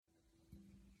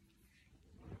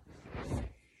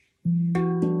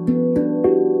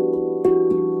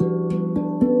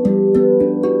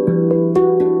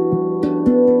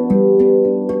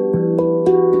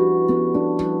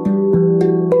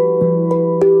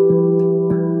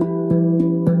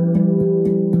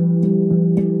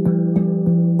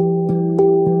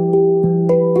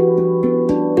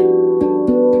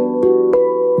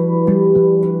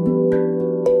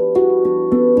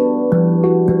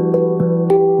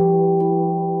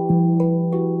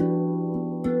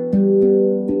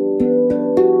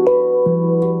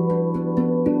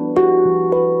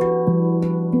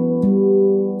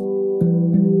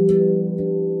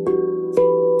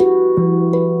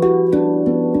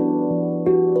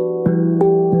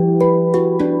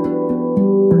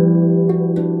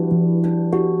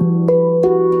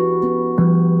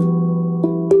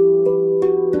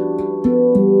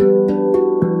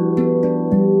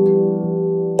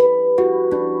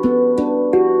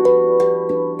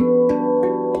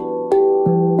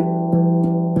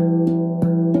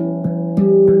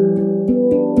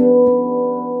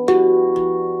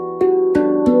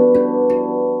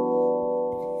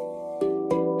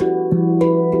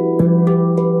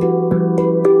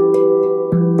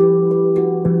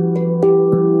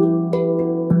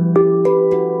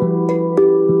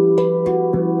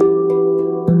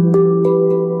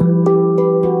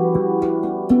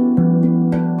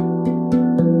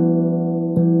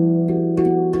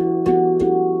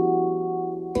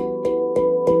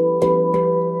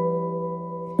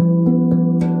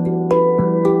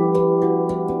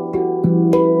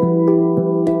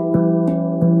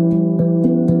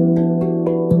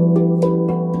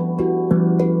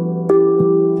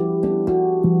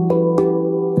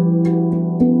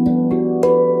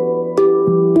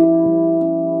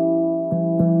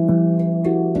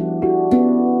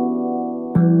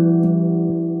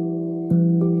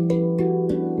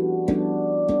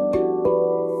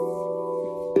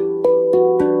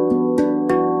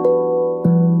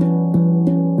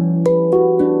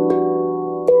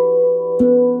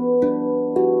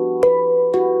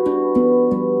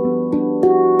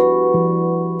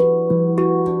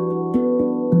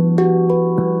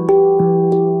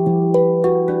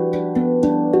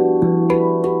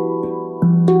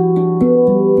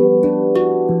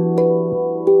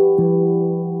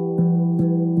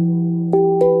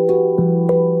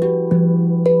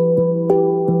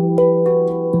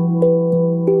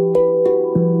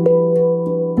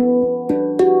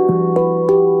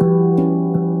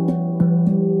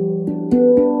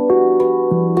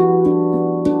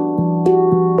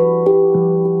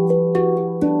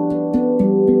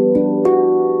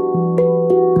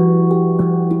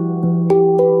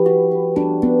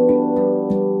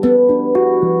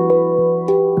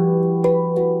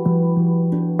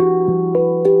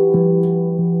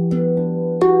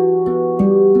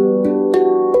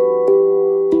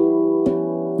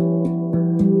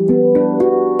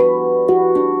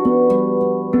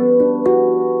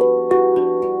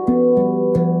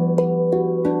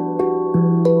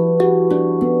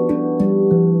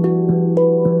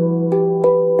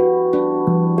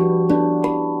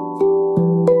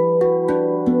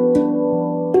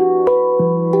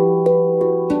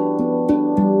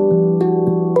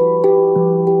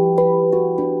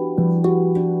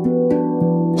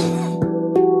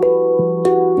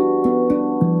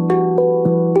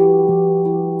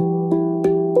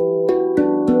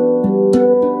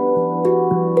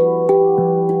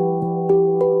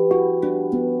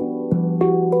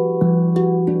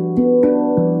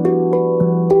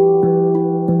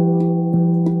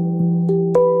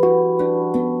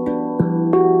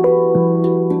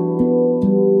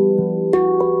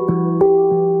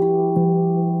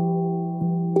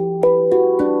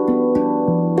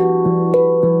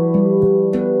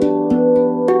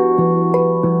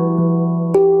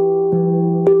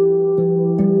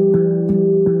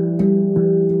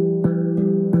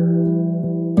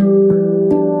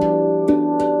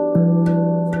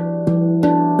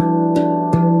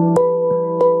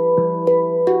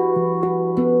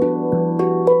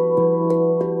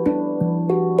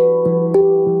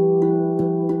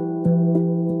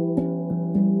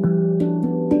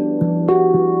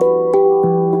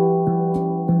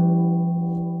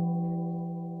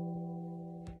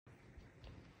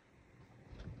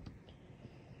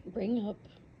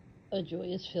a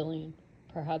joyous feeling,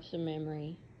 perhaps a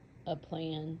memory, a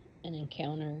plan, an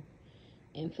encounter,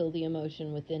 and feel the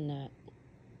emotion within that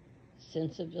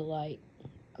sense of delight,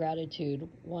 gratitude,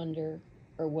 wonder,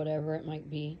 or whatever it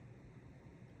might be.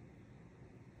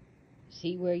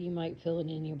 See where you might feel it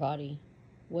in your body.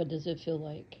 What does it feel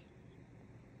like?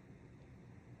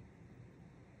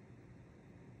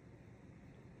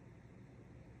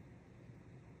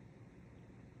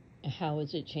 How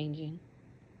is it changing?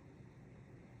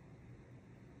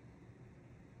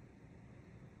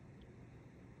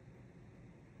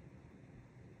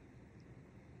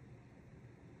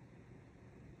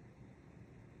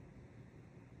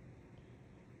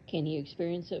 Can you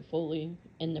experience it fully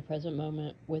in the present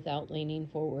moment without leaning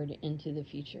forward into the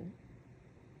future?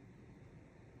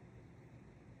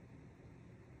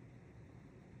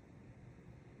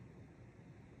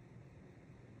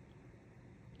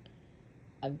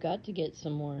 I've got to get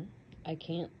some more. I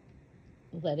can't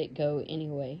let it go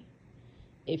anyway.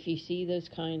 If you see those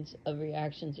kinds of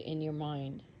reactions in your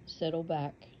mind, settle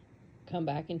back, come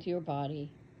back into your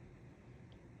body,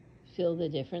 feel the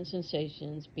different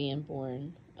sensations being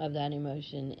born of that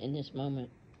emotion in this moment.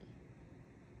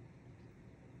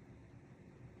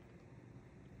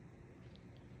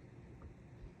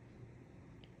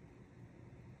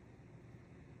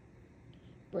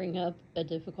 Bring up a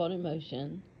difficult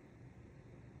emotion.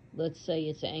 Let's say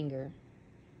it's anger.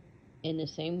 In the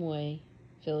same way,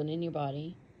 feel it in your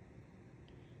body.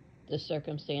 The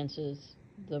circumstances,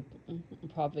 the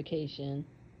provocation,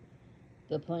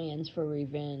 the plans for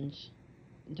revenge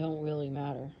don't really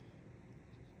matter.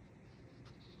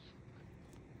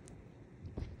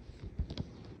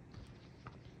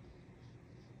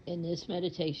 In this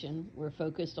meditation, we're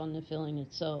focused on the feeling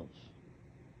itself.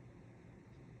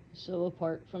 So,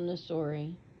 apart from the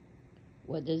story,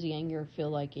 what does the anger feel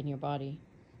like in your body?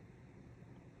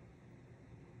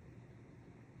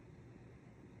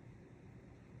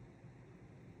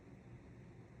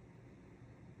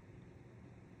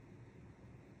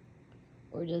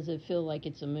 Or does it feel like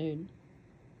it's a mood?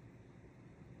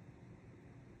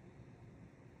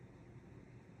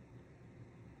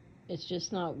 It's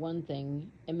just not one thing.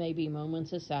 It may be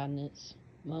moments of sadness,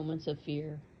 moments of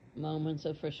fear, moments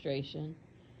of frustration,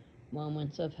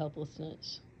 moments of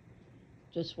helplessness.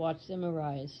 Just watch them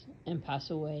arise and pass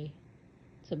away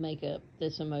to make up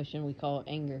this emotion we call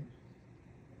anger.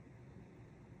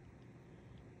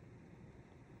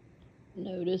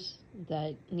 Notice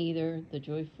that neither the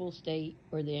joyful state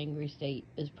or the angry state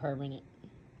is permanent,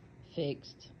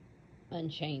 fixed,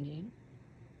 unchanging.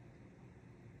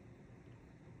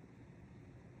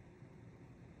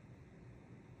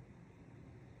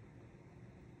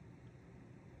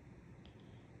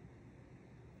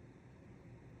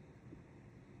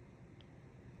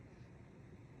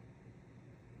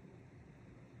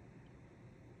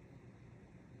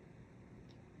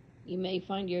 You may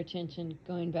find your attention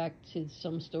going back to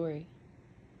some story.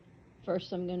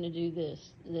 First, I'm going to do this,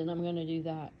 then I'm going to do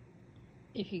that.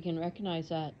 If you can recognize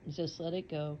that, just let it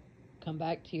go. Come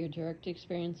back to your direct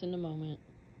experience in the moment.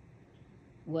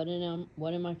 What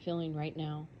am I feeling right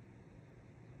now?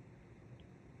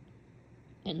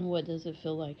 And what does it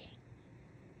feel like?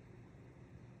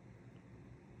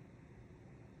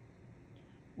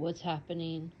 What's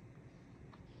happening?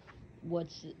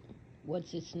 What's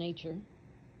what's its nature?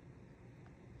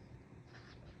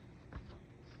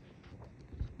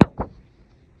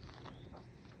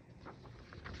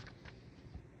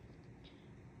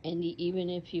 And even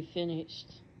if you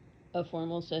finished a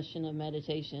formal session of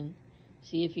meditation,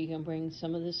 see if you can bring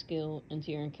some of the skill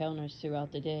into your encounters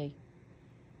throughout the day.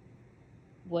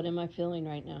 What am I feeling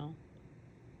right now?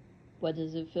 What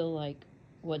does it feel like?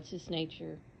 What's its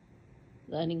nature?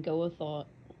 Letting go of thought.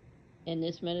 In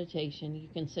this meditation, you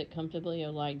can sit comfortably or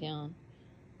lie down.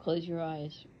 Close your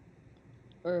eyes,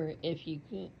 or if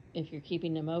you're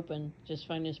keeping them open, just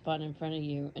find a spot in front of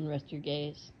you and rest your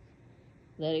gaze.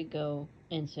 Let it go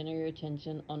and center your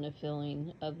attention on the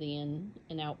feeling of the in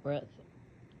and out breath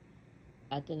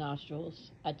at the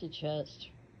nostrils, at the chest,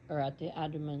 or at the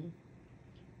abdomen.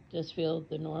 Just feel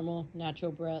the normal,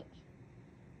 natural breath.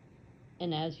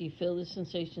 And as you feel the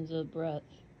sensations of breath,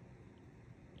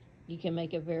 you can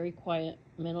make a very quiet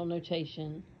mental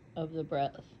notation of the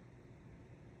breath.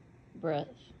 Breath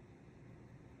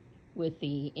with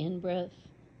the in breath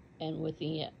and with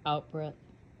the out breath.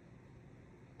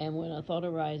 And when a thought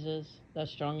arises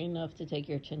that's strong enough to take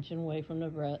your attention away from the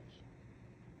breath,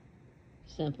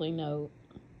 simply note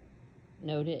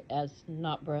it as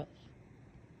not breath.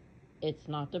 It's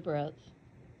not the breath,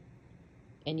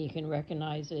 and you can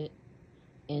recognize it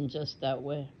in just that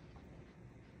way.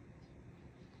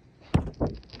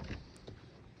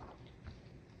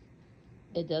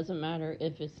 It doesn't matter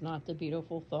if it's not the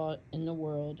beautiful thought in the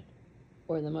world,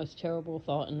 or the most terrible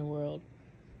thought in the world,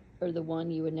 or the one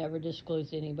you would never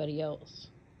disclose to anybody else.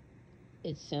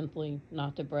 It's simply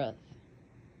not the breath.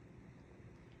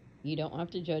 You don't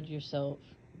have to judge yourself.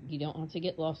 You don't have to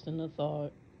get lost in the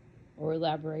thought or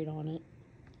elaborate on it.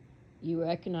 You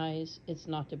recognize it's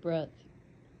not the breath.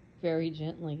 Very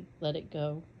gently let it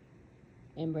go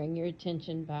and bring your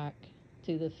attention back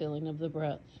to the feeling of the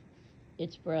breath.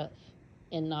 It's breath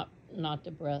and not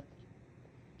the breath.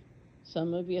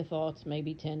 Some of your thoughts may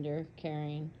be tender,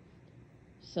 caring.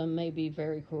 Some may be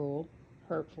very cruel,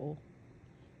 hurtful.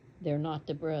 They're not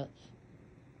the breath.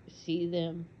 See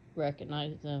them,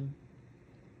 recognize them,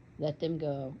 let them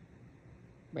go.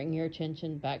 Bring your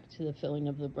attention back to the feeling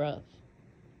of the breath.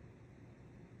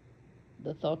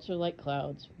 The thoughts are like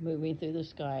clouds moving through the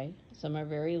sky. Some are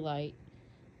very light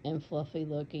and fluffy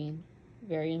looking,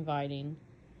 very inviting.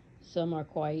 Some are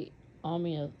quite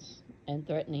ominous and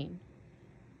threatening,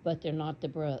 but they're not the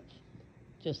breath.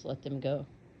 Just let them go.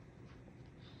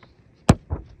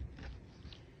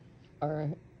 Our,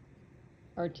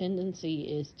 our tendency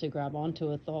is to grab onto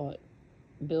a thought,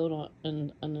 build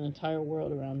on an entire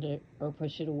world around it, or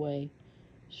push it away,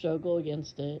 struggle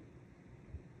against it.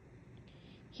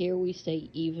 Here we stay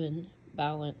even,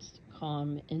 balanced,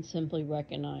 calm, and simply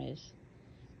recognize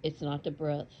it's not the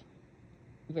breath.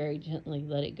 Very gently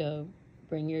let it go.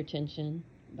 Bring your attention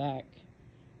back,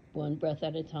 one breath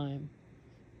at a time.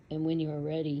 And when you are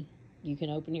ready, you can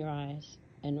open your eyes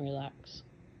and relax.